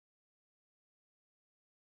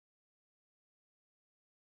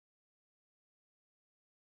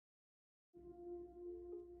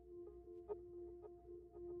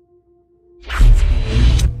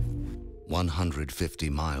150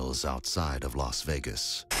 miles outside of Las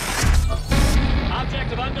Vegas.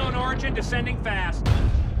 Object of unknown origin descending fast.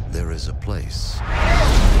 There is a place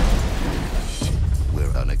where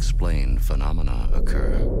unexplained phenomena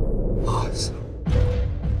occur. Awesome.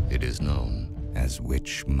 It is known as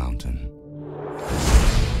Witch Mountain.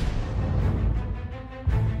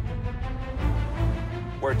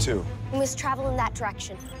 Where to? We must travel in that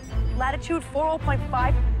direction. Latitude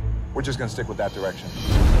 40.5. We're just gonna stick with that direction.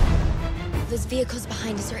 Those vehicles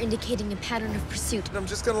behind us are indicating a pattern of pursuit. I'm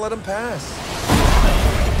just gonna let them pass.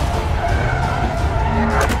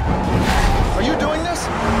 Are you doing this?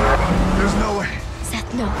 There's no way.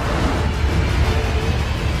 Seth, no.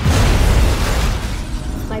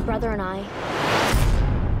 My brother and I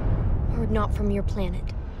are not from your planet.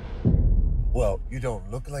 Well, you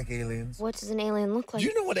don't look like aliens. What does an alien look like?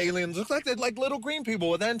 You know what aliens look like? They're like little green people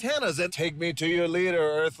with antennas that take me to your leader,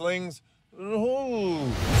 Earthlings.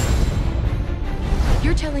 Ooh.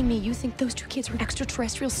 You're telling me you think those two kids were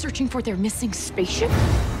extraterrestrials searching for their missing spaceship?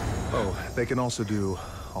 Oh, they can also do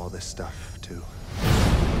all this stuff, too.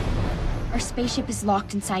 Our spaceship is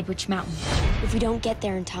locked inside Witch Mountain. If we don't get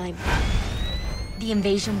there in time. The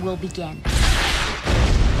invasion will begin.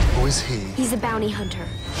 Who is he? He's a bounty hunter.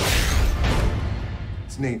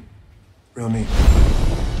 It's neat. Real neat.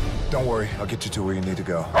 Don't worry, I'll get you to where you need to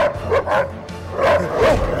go.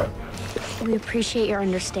 We appreciate your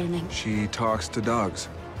understanding. She talks to dogs.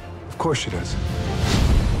 Of course she does.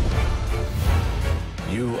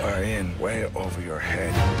 You are in way over your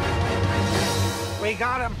head. We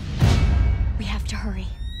got him. We have to hurry.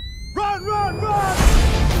 Run, run, run!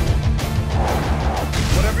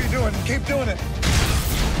 Whatever you're doing, keep doing it.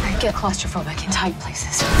 I get claustrophobic in tight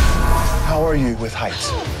places. How are you with heights?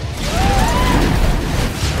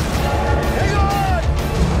 Hang on!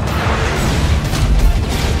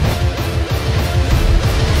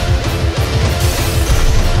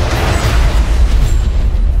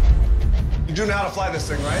 You do know how to fly this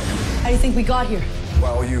thing, right? How do you think we got here?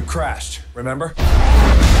 Well, you crashed, remember?